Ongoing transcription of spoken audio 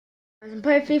I'm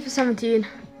playing FIFA 17.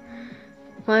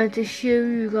 Wanted to show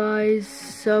you guys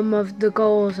some of the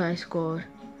goals I scored.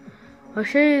 I'll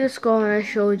show you the score and I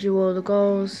showed you all the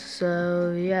goals,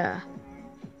 so yeah.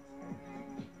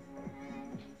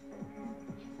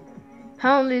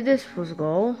 Apparently this was a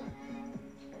goal.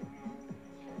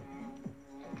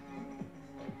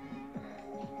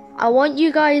 I want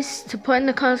you guys to put in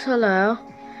the comments below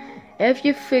if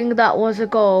you think that was a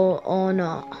goal or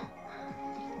not.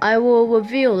 I will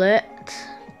reveal it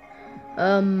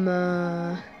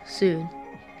soon.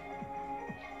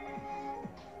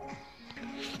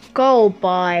 Goal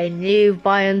by new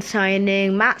Bayern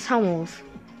signing Matt Hummels.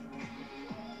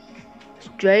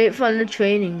 Straight from the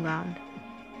training ground.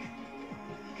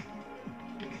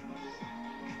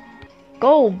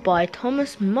 Goal by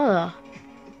Thomas Muller.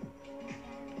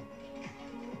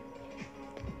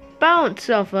 Bounce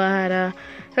off a header.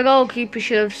 The goalkeeper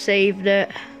should have saved it.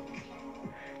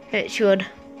 It should.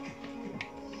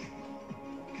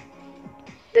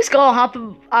 This goal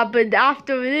happened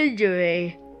after an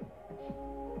injury.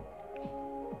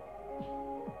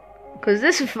 Cause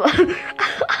this is fun.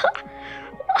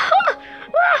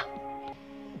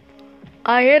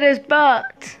 I hit his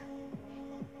butt.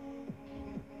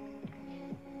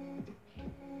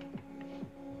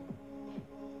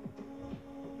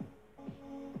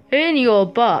 In your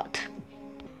butt.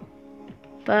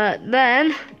 But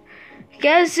then,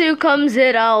 guess who comes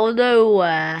in out of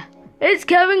nowhere? It's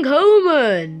Kevin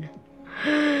Coleman.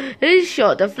 His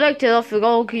shot deflected off the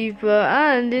goalkeeper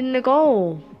and in the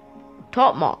goal.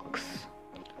 Top marks.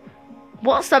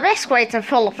 What's the best way to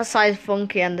fill up a size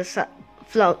funky and the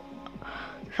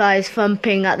size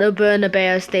thumping at the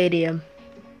Bernabeu Stadium?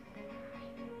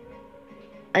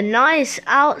 A nice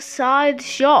outside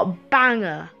shot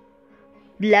banger.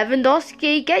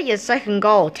 Lewandowski, get your second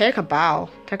goal. Take a bow.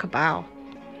 Take a bow.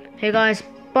 Hey guys,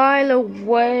 by the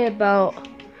way about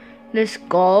this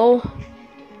goal,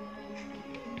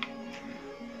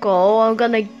 I'm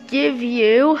gonna give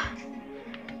you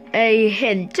a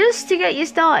hint just to get you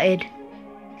started.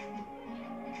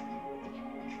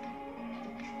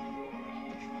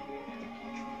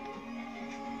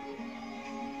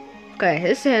 Okay,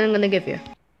 this is the hint I'm gonna give you.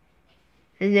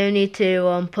 There's no need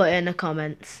to put in the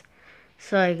comments.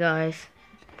 Sorry guys,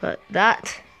 but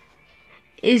that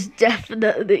is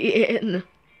definitely in.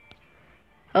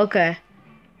 Okay.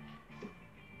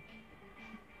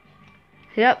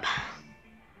 Yep.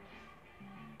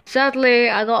 Sadly,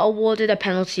 I got awarded a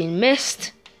penalty and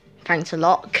missed. Thanks a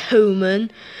lot,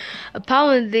 Koeman.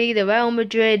 Apparently, the Real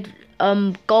Madrid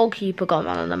goalkeeper got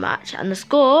man of the match, and the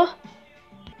score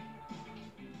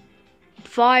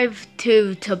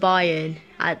 5-2 to Bayern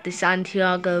at the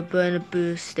Santiago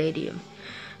Bernabeu Stadium.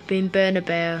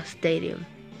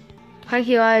 Thank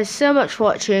you guys so much for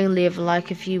watching. Leave a like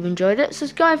if you enjoyed it.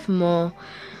 Subscribe for more.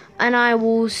 And I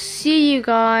will see you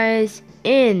guys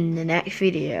in the next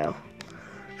video.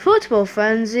 Football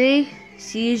Frenzy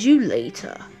sees you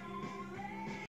later.